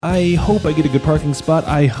I hope I get a good parking spot.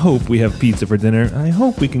 I hope we have pizza for dinner. I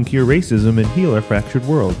hope we can cure racism and heal our fractured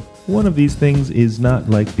world. One of these things is not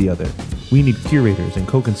like the other. We need curators and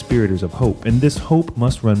co-conspirators of hope, and this hope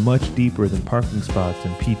must run much deeper than parking spots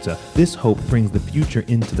and pizza. This hope brings the future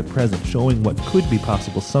into the present, showing what could be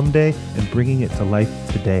possible someday and bringing it to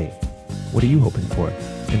life today. What are you hoping for?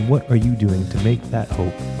 And what are you doing to make that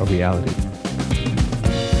hope a reality?